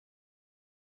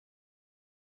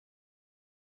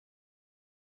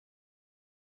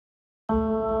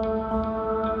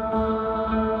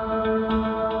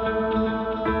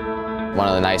One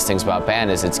of the nice things about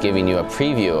band is it's giving you a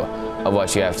preview of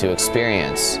what you have to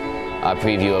experience, a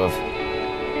preview of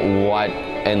what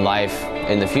in life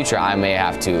in the future I may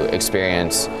have to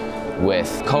experience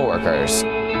with coworkers.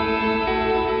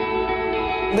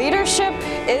 Leadership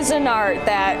is an art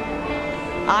that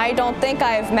I don't think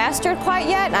I've mastered quite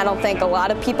yet, and I don't think a lot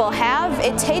of people have.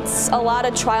 It takes a lot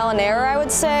of trial and error, I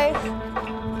would say.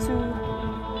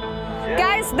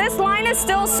 Guys, this line is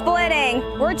still splitting.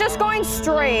 We're just going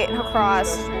straight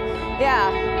across.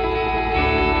 Yeah.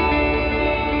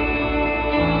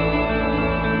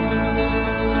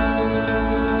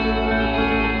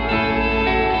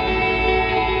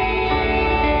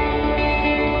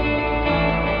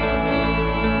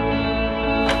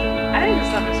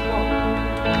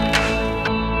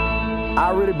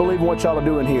 I really believe in what y'all are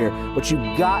doing here, but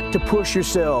you've got to push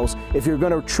yourselves if you're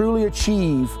going to truly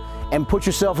achieve and put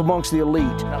yourself amongst the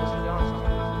elite.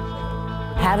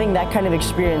 Having that kind of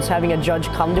experience, having a judge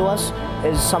come to us,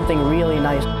 is something really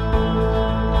nice.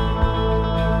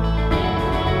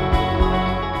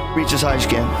 Reach as high as you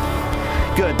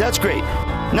can. Good, that's great.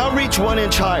 Now reach 1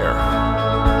 inch higher.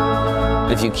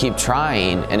 If you keep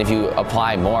trying and if you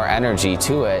apply more energy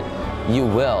to it, you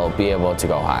will be able to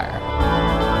go higher.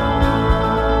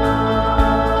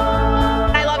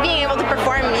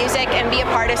 And be a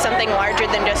part of something larger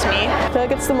than just me. I feel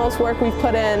like it's the most work we've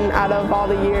put in out of all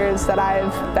the years that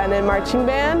I've been in marching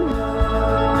band.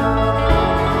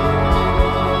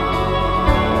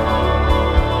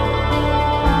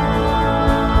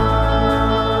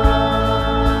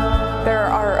 There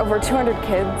are over 200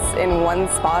 kids in one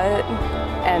spot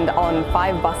and on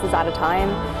 5 buses at a time,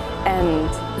 and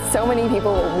so many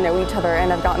people know each other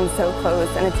and have gotten so close,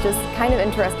 and it's just kind of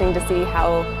interesting to see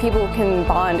how people can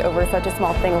bond over such a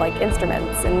small thing like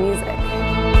instruments and music.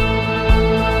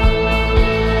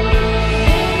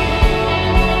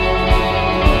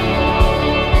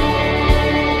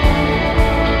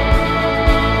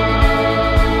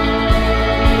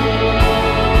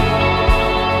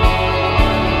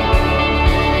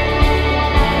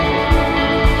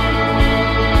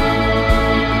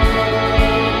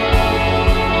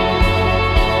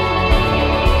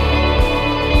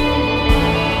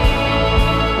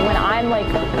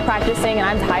 Practicing and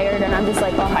I'm tired and I'm just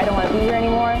like, oh, I don't want to be here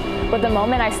anymore. But the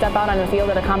moment I step out on the field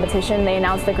at a competition, they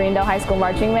announce the Greendale High School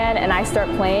Marching Band, and I start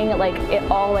playing, like it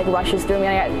all like rushes through me.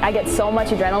 I get so much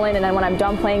adrenaline, and then when I'm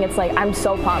done playing, it's like I'm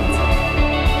so pumped.